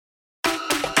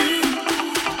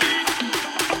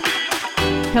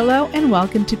Hello and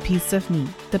welcome to Piece of Me,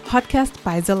 the podcast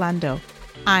by Zalando.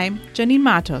 I'm Janine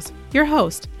Matos, your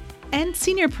host and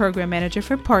Senior Program Manager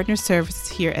for Partner Services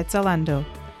here at Zalando.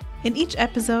 In each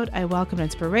episode, I welcome an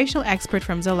inspirational expert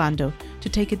from Zalando to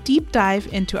take a deep dive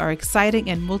into our exciting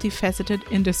and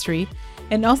multifaceted industry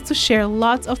and also to share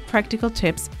lots of practical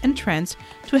tips and trends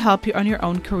to help you on your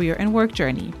own career and work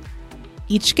journey.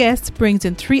 Each guest brings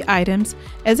in 3 items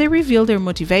as they reveal their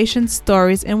motivations,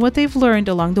 stories, and what they've learned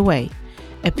along the way.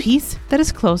 A piece that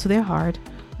is close to their heart,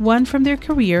 one from their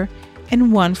career,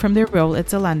 and one from their role at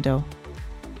Zalando.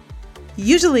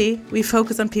 Usually, we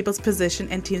focus on people's position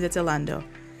and teams at Zalando.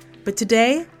 But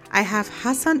today, I have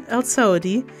Hassan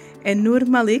Elseoudy and Noor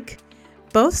Malik,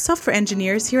 both software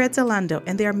engineers here at Zalando,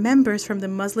 and they are members from the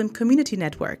Muslim Community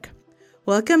Network.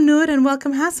 Welcome, Noor, and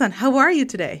welcome, Hassan. How are you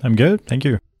today? I'm good, thank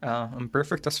you. I'm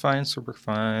perfect, that's fine, super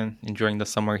fine. Enjoying the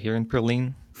summer here in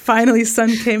Berlin. Finally,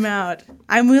 sun came out.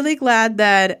 I'm really glad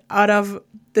that out of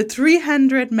the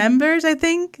 300 members, I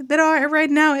think, that are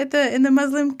right now in the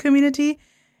Muslim community,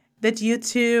 that you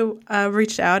two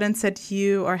reached out and said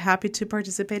you are happy to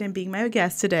participate in being my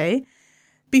guest today.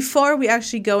 Before we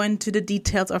actually go into the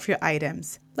details of your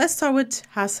items, let's start with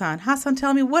Hassan. Hassan,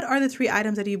 tell me, what are the 3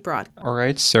 items that you brought? All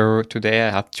right, so today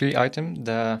I have 3 items.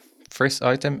 The first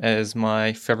item is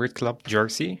my favorite club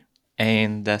jersey.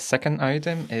 And the second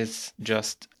item is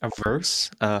just a verse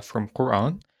from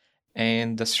Quran.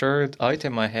 And the third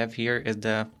item I have here is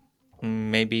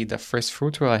maybe the first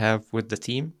photo I have with the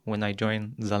team when I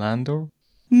joined Zalando.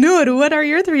 Noor, what are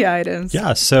your 3 items?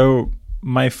 Yeah, so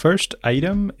my first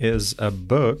item is a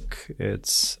book.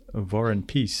 It's War and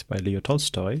Peace by Leo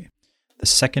Tolstoy. The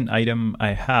second item I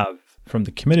have from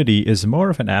the community is more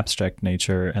of an abstract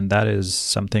nature, and that is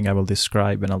something I will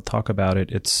describe and I'll talk about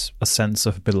it. It's a sense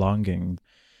of belonging.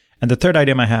 And the third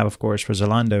item I have, of course, for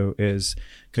Zalando is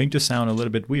going to sound a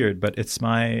little bit weird, but it's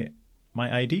my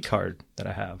ID card that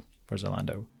I have for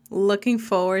Zalando. Looking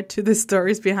forward to the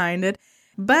stories behind it.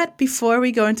 But before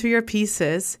we go into your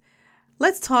pieces,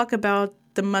 let's talk about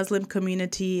the Muslim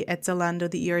community at Zalando,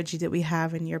 the ERG that we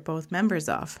have and you're both members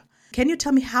of. Can you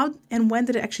tell me how and when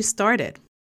did it actually started?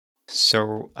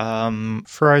 So,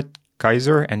 Farad,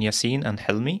 Kaiser, and Yasin and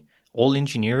Helmi, all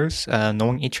engineers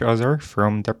knowing each other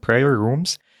from the prayer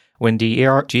rooms when the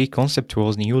ERG concept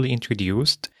was newly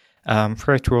introduced.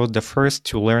 Farad was the first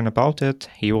to learn about it.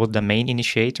 He was the main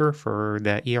initiator for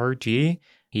the ERG.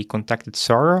 He contacted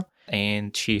Sarah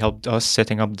and she helped us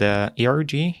setting up the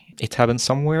ERG. It happened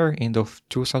somewhere in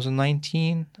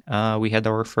 2019. We had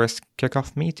our first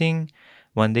kickoff meeting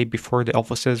one day before the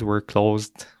offices were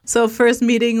closed. So first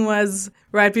meeting was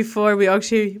right before we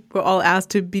actually were all asked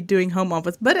to be doing home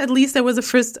office. But at least there was a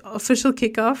first official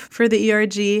kickoff for the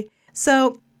ERG.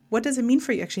 So what does it mean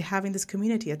for you actually having this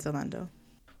community at Zalando?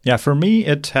 Yeah, for me,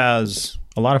 it has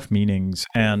a lot of meanings.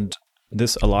 And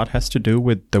this a lot has to do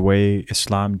with the way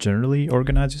Islam generally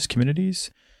organizes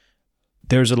communities.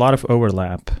 There's a lot of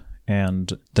overlap.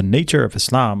 And the nature of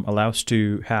Islam allows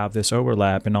to have this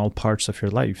overlap in all parts of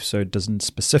your life. So it doesn't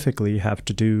specifically have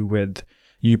to do with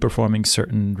you performing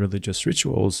certain religious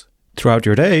rituals throughout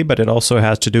your day, but it also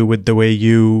has to do with the way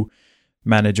you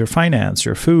manage your finance,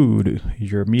 your food,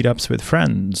 your meetups with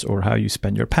friends, or how you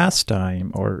spend your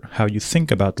pastime, or how you think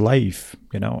about life,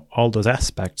 all those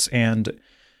aspects. And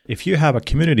if you have a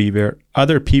community where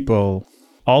other people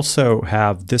also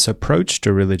have this approach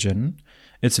to religion,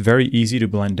 it's very easy to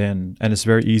blend in and it's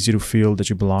very easy to feel that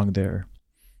you belong there.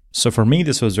 So for me,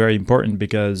 this was very important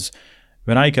because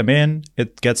when I come in,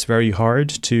 it gets very hard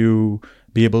to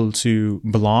be able to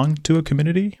belong to a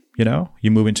community. You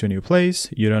move into a new place,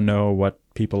 you don't know what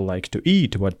people like to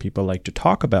eat, what people like to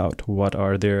talk about, what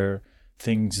are their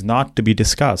things not to be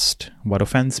discussed, what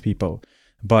offends people.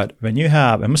 But when you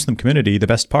have a Muslim community, the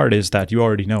best part is that you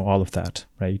already know all of that,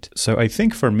 right? So I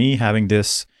think for me, having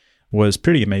this was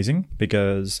pretty amazing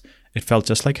because it felt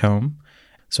just like home.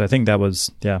 So I think that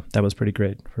was pretty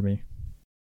great for me.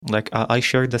 Like I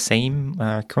share the same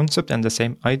concept and the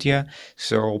same idea.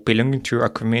 So belonging to a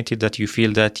community that you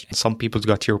feel that some people's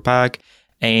got your back,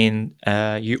 and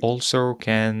you also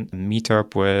can meet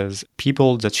up with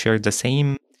people that share the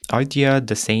same idea,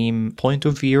 the same point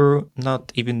of view,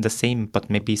 not even the same, but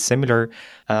maybe similar,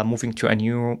 moving to a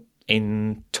new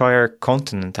entire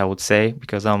continent, I would say,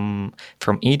 because I'm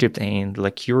from Egypt and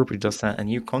like Europe is just a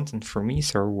new continent for me.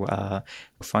 So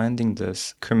finding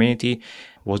this community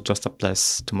was just a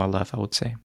plus to my life, I would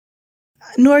say.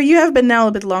 Noor, you have been now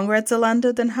a bit longer at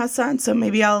Zalando than Hassan, so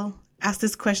maybe I'll ask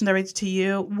this question directly to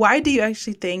you. Why do you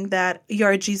actually think that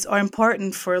ERGs are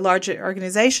important for a larger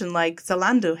organization like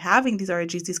Zalando, having these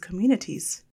ERGs, these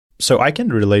communities? So I can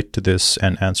relate to this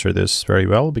and answer this very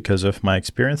well because of my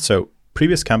experience. So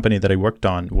previous company that I worked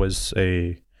on was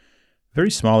a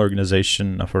very small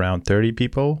organization of around 30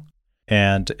 people.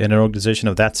 And in an organization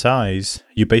of that size,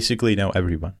 you basically know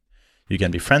everyone. You can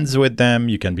be friends with them.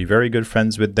 You can be very good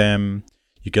friends with them.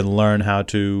 You can learn how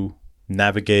to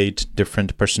navigate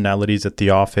different personalities at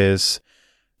the office.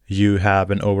 You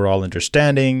have an overall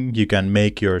understanding. You can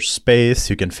make your space.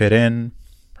 You can fit in,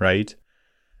 right?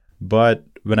 But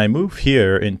when I move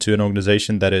here into an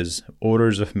organization that is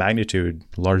orders of magnitude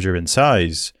larger in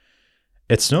size,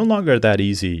 it's no longer that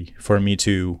easy for me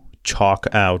to chalk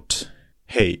out,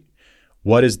 hey,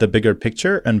 what is the bigger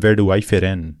picture and where do I fit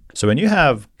in? So when you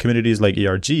have communities like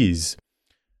ERGs,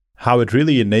 how it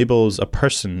really enables a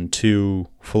person to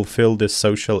fulfill this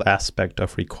social aspect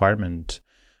of requirement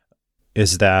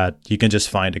is that you can just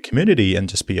find a community and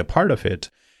just be a part of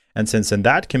it. And since in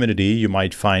that community, you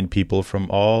might find people from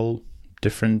all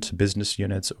different business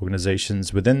units,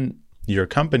 organizations within your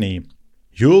company,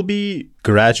 you'll be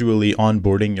gradually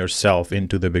onboarding yourself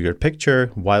into the bigger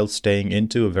picture while staying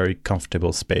into a very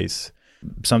comfortable space.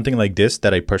 Something like this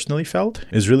that I personally felt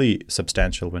is really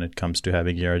substantial when it comes to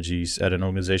having ERGs at an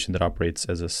organization that operates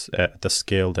at the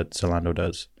scale that Zalando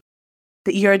does.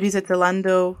 The ERGs at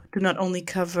Zalando do not only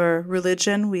cover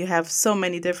religion. We have so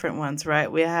many different ones,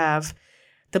 right? We have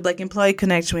the Black Employee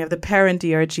Connection. We have the Parent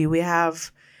ERG. We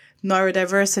have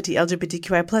neurodiversity,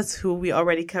 LGBTQI+, who we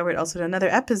already covered also in another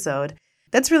episode.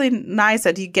 That's really nice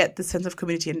that you get the sense of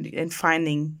community and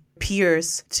finding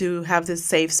peers to have this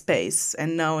safe space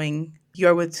and knowing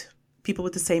you're with people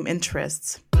with the same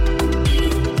interests.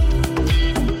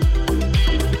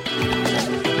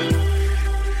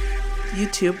 You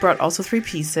two brought also 3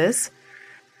 pieces.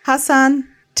 Hassan,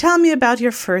 tell me about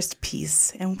your first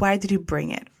piece and why did you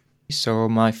bring it? So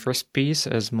my first piece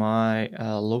is my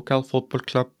local football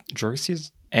club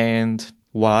jerseys. And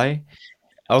why?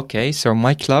 Okay, so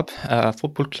my club,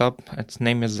 football club, its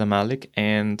name is the Malik,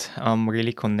 and I'm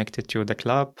really connected to the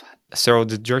club. So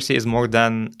the jersey is more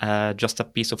than just a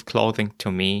piece of clothing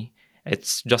to me.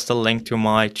 It's just a link to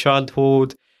my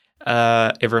childhood.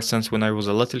 Ever since when I was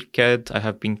a little kid, I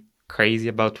have been crazy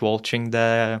about watching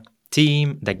the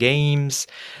team, the games,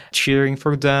 cheering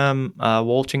for them,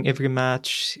 watching every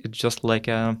match. It's just like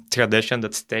a tradition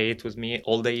that stayed with me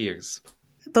all the years.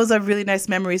 Those are really nice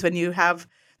memories when you have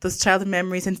those childhood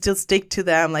memories and still stick to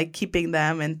them, like keeping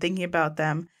them and thinking about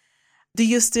them. Do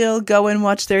you still go and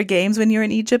watch their games when you're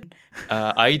in Egypt?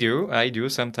 I do.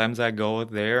 Sometimes I go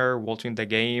there watching the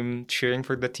game, cheering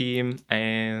for the team,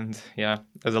 and yeah,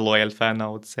 as a loyal fan, I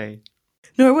would say.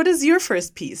 Noor, what is your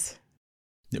first piece?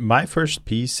 My first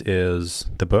piece is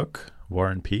the book, War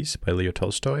and Peace by Leo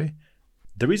Tolstoy.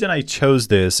 The reason I chose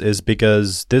this is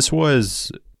because this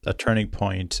was a turning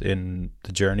point in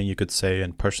the journey, you could say,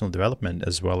 in personal development,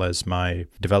 as well as my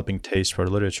developing taste for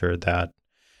literature that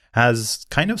has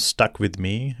kind of stuck with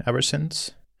me ever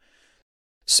since.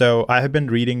 So I have been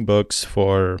reading books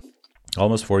for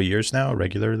almost 4 years now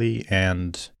regularly,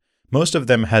 and most of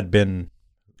them had been,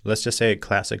 let's just say,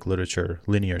 classic literature,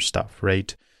 linear stuff,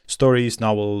 right? Stories,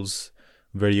 novels,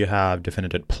 where you have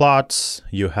definitive plots,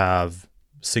 you have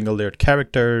single-layered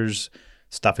characters,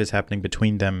 stuff is happening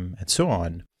between them, and so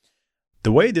on.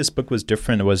 The way this book was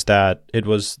different was that it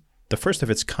was the first of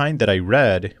its kind that I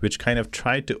read, which kind of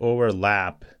tried to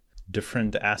overlap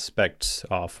different aspects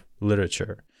of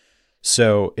literature.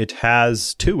 So it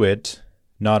has to it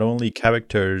not only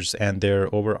characters and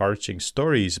their overarching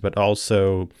stories, but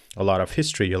also a lot of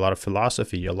history, a lot of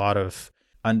philosophy, a lot of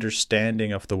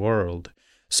understanding of the world.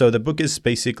 So the book is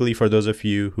basically, for those of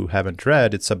you who haven't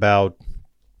read, it's about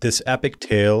this epic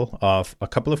tale of a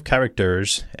couple of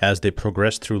characters as they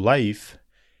progress through life,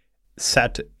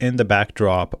 set in the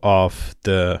backdrop of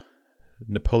the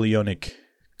Napoleonic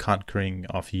conquering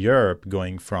of Europe,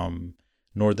 going from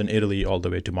northern Italy all the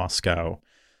way to Moscow.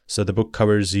 So the book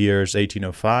covers years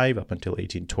 1805 up until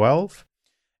 1812.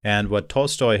 And what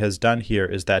Tolstoy has done here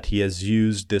is that he has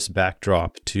used this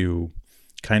backdrop to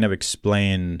kind of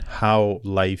explain how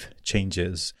life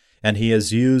changes. And he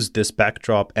has used this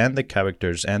backdrop and the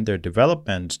characters and their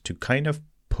development to kind of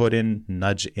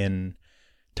nudge in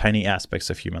tiny aspects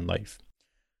of human life.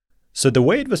 So the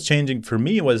way it was changing for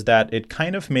me was that it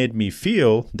kind of made me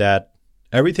feel that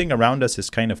everything around us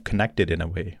is kind of connected in a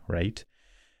way, right?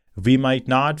 We might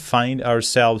not find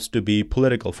ourselves to be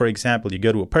political. For example, you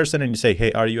go to a person and you say,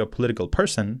 hey, are you a political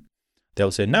person?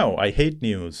 They'll say, no, I hate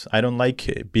news. I don't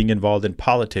like being involved in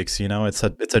politics. You know, it's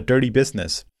a dirty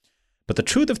business. But the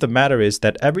truth of the matter is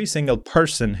that every single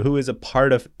person who is a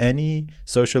part of any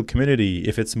social community,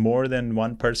 if it's more than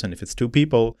one person, if it's 2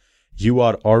 people, you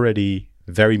are already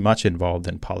very much involved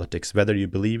in politics, whether you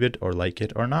believe it or like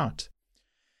it or not.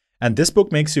 And this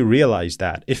book makes you realize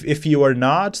that if you are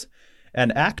not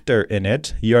an actor in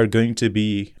it, you are going to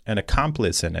be an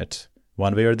accomplice in it,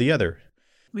 one way or the other.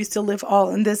 We still live all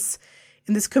in this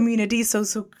community, so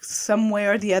some way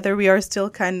or the other, we are still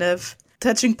kind of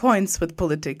touching points with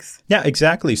politics. Yeah,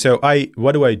 exactly. So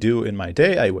what do I do in my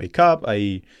day? I wake up,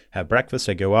 I have breakfast,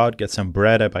 I go out, get some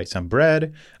bread, I buy some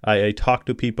bread, I talk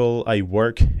to people, I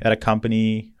work at a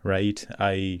company, right?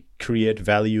 I create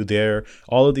value there.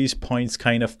 All of these points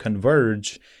kind of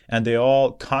converge, and they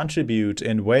all contribute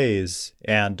in ways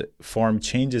and form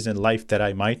changes in life that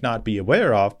I might not be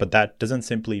aware of, but that doesn't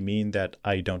simply mean that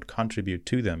I don't contribute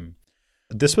to them.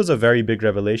 This was a very big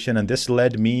revelation, and this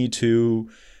led me to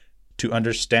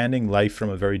understanding life from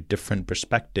a very different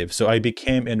perspective. So I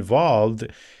became involved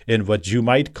in what you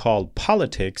might call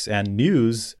politics and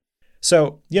news.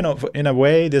 So, in a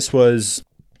way, this was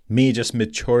me just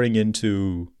maturing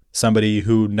into somebody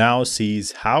who now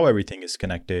sees how everything is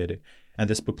connected. And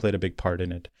this book played a big part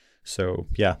in it. So,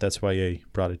 yeah, that's why I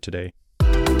brought it today.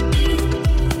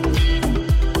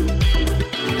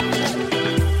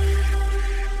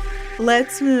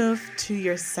 Let's move to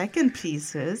your second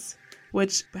pieces,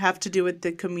 which have to do with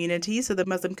the community, so the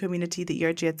Muslim community, the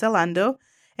ERG at Zalando.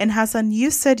 And Hassan,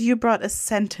 you said you brought a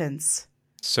sentence.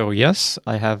 So yes,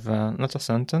 I have not a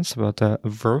sentence, but a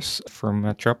verse from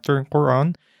a chapter in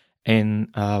Quran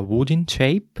in wooden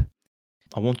shape.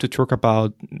 I want to talk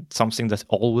about something that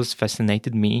always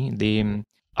fascinated me, the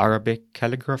Arabic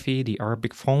calligraphy, the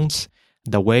Arabic fonts.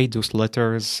 The way those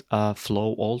letters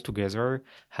flow all together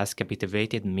has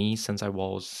captivated me since I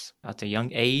was at a young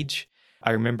age.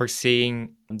 I remember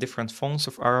seeing different fonts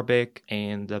of Arabic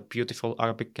and the beautiful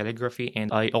Arabic calligraphy,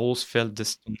 and I always felt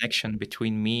this connection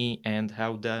between me and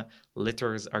how the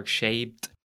letters are shaped.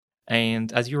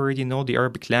 And as you already know, the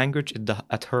Arabic language is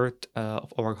at heart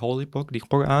of our holy book, the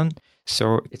Quran.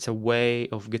 So it's a way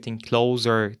of getting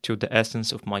closer to the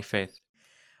essence of my faith.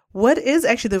 What is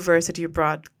actually the verse that you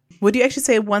brought? Would you actually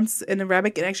say it once in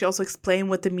Arabic and actually also explain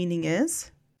what the meaning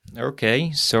is?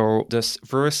 Okay, so this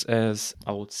verse is,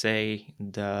 I would say,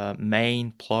 the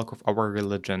main plug of our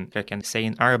religion. I can say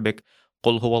in Arabic,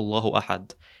 قُلْ هُوَ اللَّهُ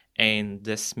أَحَدٌ. And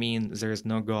this means there is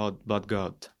no God but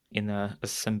God, in a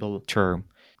simple term,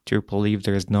 to believe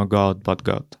there is no God but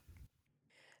God.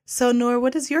 So, Noor,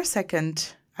 what is your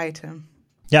second item?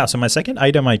 Yeah, so my second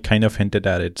item, I kind of hinted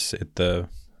at it at the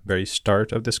very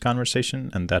start of this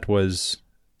conversation, and that was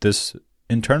this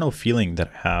internal feeling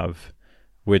that I have,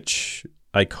 which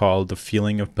I call the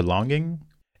feeling of belonging.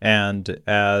 And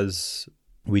as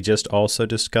we just also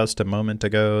discussed a moment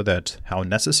ago, that how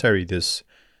necessary this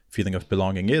feeling of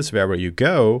belonging is wherever you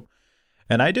go.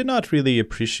 And I did not really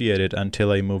appreciate it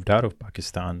until I moved out of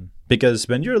Pakistan. Because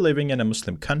when you're living in a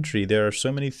Muslim country, there are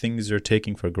so many things you're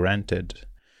taking for granted,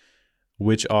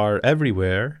 which are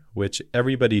everywhere, which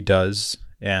everybody does,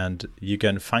 and you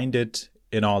can find it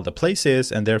in all the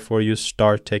places, and therefore you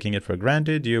start taking it for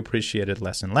granted. You appreciate it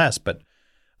less and less. But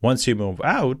once you move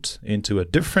out into a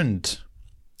different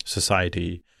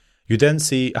society, you then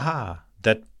see,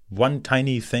 that one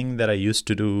tiny thing that I used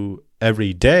to do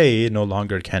every day no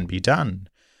longer can be done.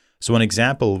 So one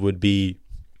example would be,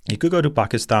 you could go to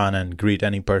Pakistan and greet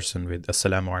any person with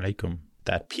Assalamu alaikum,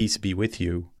 that peace be with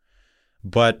you.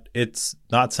 But it's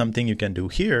not something you can do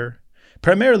here,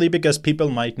 primarily because people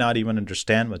might not even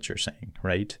understand what you're saying,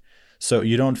 right? So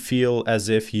you don't feel as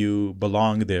if you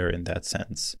belong there in that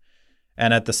sense.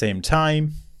 And at the same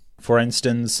time, for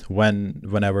instance,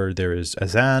 whenever there is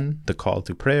azan, the call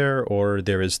to prayer, or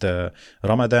there is the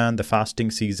Ramadan, the fasting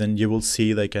season, you will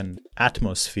see like an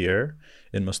atmosphere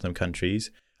in Muslim countries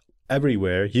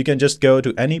everywhere. You can just go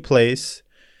to any place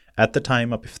at the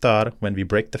time of iftar when we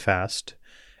break the fast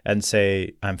and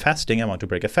say, I'm fasting, I want to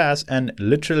break a fast. And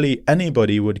literally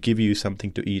anybody would give you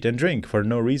something to eat and drink for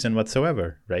no reason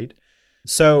whatsoever, right?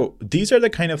 So these are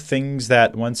the kind of things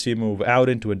that once you move out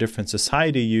into a different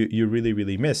society, you really,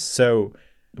 really miss. So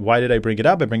why did I bring it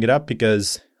up? I bring it up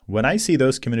because when I see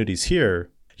those communities here,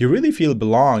 you really feel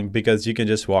belong because you can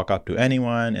just walk up to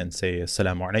anyone and say,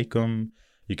 Assalamu alaikum.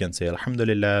 You can say,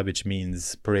 Alhamdulillah, which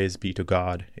means praise be to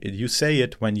God. You say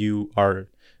it when you are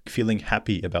feeling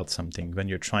happy about something, when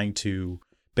you're trying to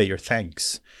pay your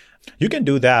thanks. You can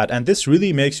do that, and this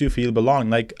really makes you feel belong.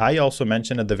 Like I also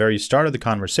mentioned at the very start of the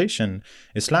conversation,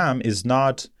 Islam is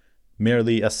not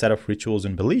merely a set of rituals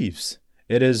and beliefs.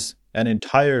 It is an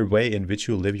entire way in which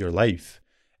you live your life.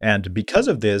 And because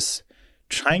of this,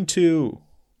 trying to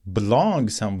belong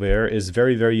somewhere is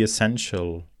very, very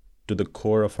essential to the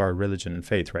core of our religion and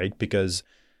faith, right? Because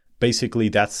basically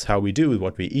that's how we do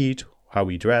what we eat, how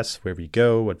we dress, where we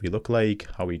go, what we look like,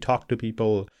 how we talk to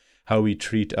people, how we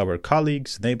treat our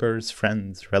colleagues, neighbors,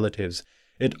 friends, relatives.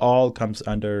 It all comes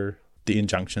under the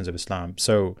injunctions of Islam.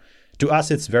 So to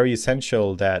us, it's very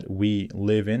essential that we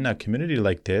live in a community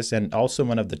like this. And also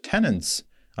one of the tenets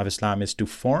of Islam is to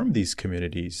form these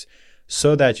communities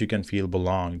so that you can feel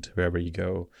belonged wherever you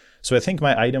go. So I think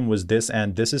my item was this,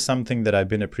 and this is something that I've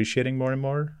been appreciating more and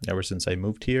more ever since I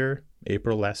moved here,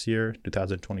 April last year,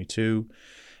 2022.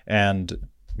 And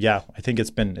yeah, I think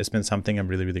it's been something I'm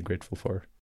really, really grateful for.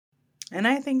 And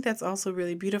I think that's also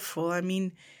really beautiful. I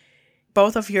mean,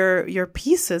 both of your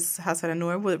pieces, Hassan and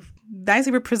Noor, would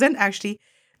nicely represent actually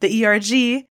the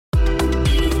ERG.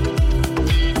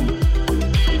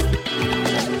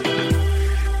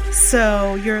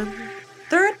 So your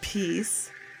third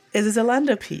piece is a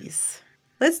Zalando piece.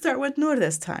 Let's start with Noor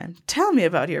this time. Tell me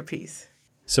about your piece.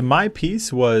 So my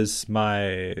piece was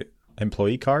my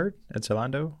employee card at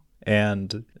Zalando.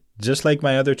 And just like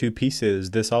my other two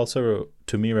pieces, this also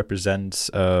to me represents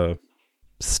a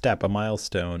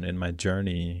milestone in my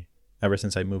journey ever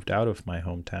since I moved out of my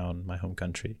hometown, my home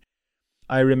country.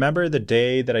 I remember the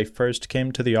day that I first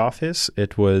came to the office.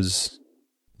 It was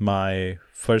my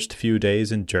first few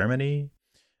days in Germany.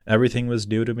 Everything was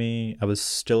new to me. I was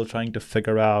still trying to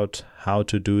figure out how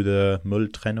to do the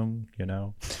Mülltrennung,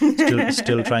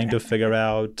 still trying to figure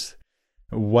out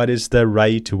what is the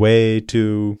right way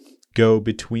to go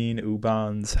between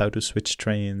U-Bahns, how to switch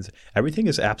trains. Everything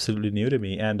is absolutely new to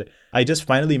me. And I just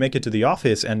finally make it to the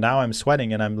office, and now I'm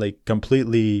sweating and I'm like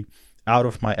completely out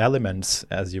of my elements,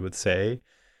 as you would say.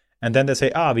 And then they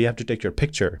say, we have to take your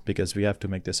picture because we have to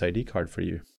make this ID card for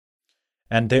you.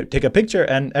 And they take a picture,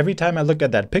 and every time I look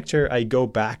at that picture, I go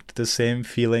back to the same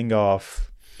feeling of,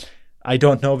 I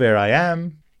don't know where I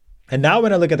am. And now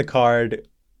when I look at the card,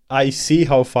 I see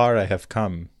how far I have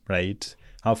come, right?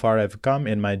 How far I've come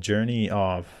in my journey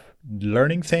of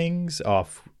learning things,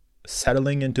 of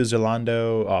settling into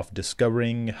Zalando, of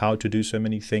discovering how to do so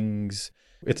many things.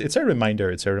 It's a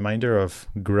reminder. It's a reminder of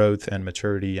growth and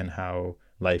maturity and how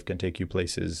life can take you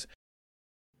places.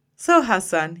 So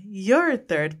Hassan, your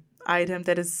third item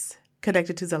that is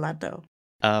connected to Zalando.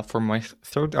 For my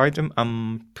third item,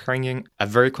 I'm bringing a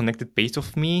very connected piece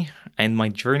of me and my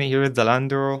journey here at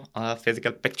Zalando, a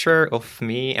physical picture of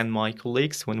me and my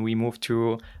colleagues when we moved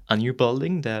to a new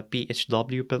building, the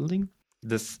PHW building.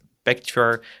 This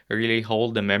picture really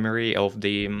holds the memory of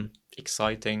the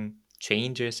exciting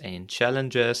changes and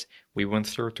challenges we went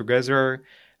through together.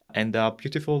 And the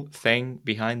beautiful thing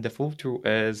behind the photo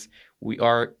is we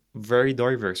are very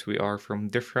diverse. We are from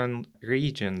different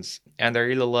regions, and I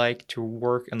really like to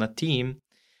work in a team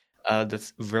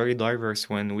that's very diverse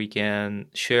when we can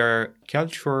share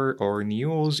culture or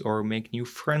news or make new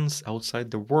friends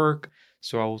outside the work.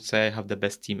 So I would say I have the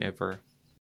best team ever.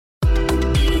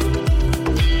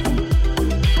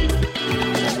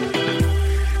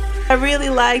 I really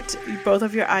liked both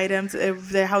of your items,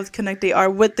 how connected they are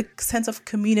with the sense of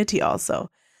community also.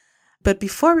 But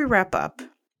before we wrap up,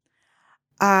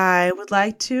 I would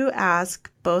like to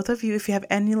ask both of you if you have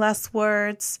any last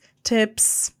words,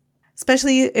 tips,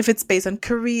 especially if it's based on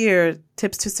career,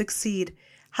 tips to succeed.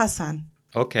 Hassan.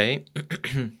 Okay.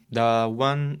 The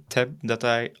one tip that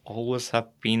I always have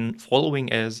been following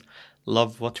is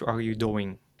love what are you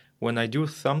doing. When I do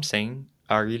something,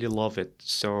 I really love it.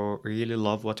 So really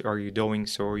love what are you doing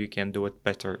so you can do it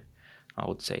better. I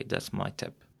would say that's my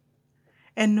tip.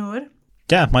 And Noor?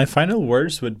 Yeah, my final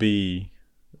words would be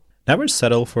never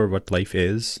settle for what life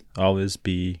is. Always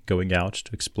be going out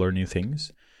to explore new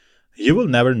things. You will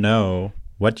never know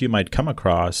what you might come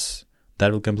across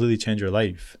that will completely change your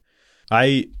life.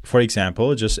 I, for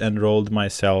example, just enrolled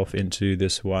myself into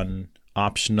this one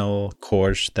optional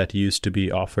course that used to be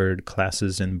offered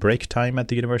classes in break time at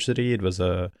the university. It was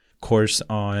a course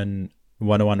on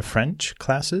 101 French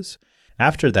classes.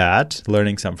 After that,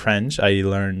 learning some French, I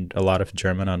learned a lot of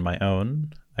German on my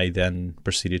own. I then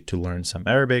proceeded to learn some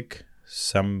Arabic,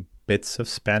 some bits of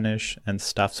Spanish and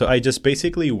stuff. So I just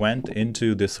basically went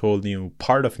into this whole new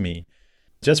part of me.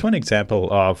 Just one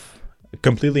example of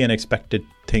completely unexpected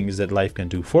things that life can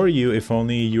do for you if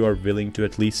only you are willing to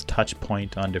at least touch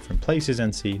point on different places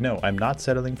and see, no, I'm not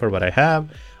settling for what I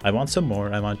have. I want some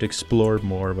more. I want to explore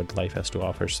more what life has to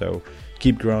offer. So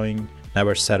keep growing,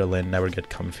 never settle in, never get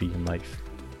comfy in life.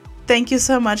 Thank you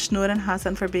so much, Noor and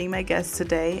Hassan, for being my guests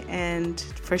today and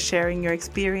for sharing your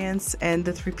experience and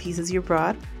the 3 pieces you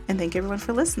brought. And thank you everyone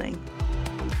for listening.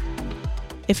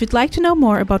 If you'd like to know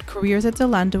more about careers at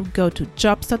Zalando, go to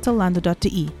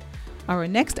jobs.zalando.de. Our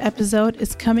next episode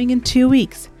is coming in 2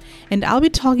 weeks, and I'll be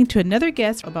talking to another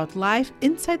guest about life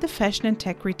inside the fashion and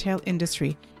tech retail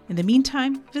industry In the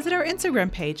meantime, visit our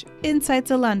Instagram page, Inside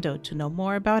Zalando, to know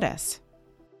more about us.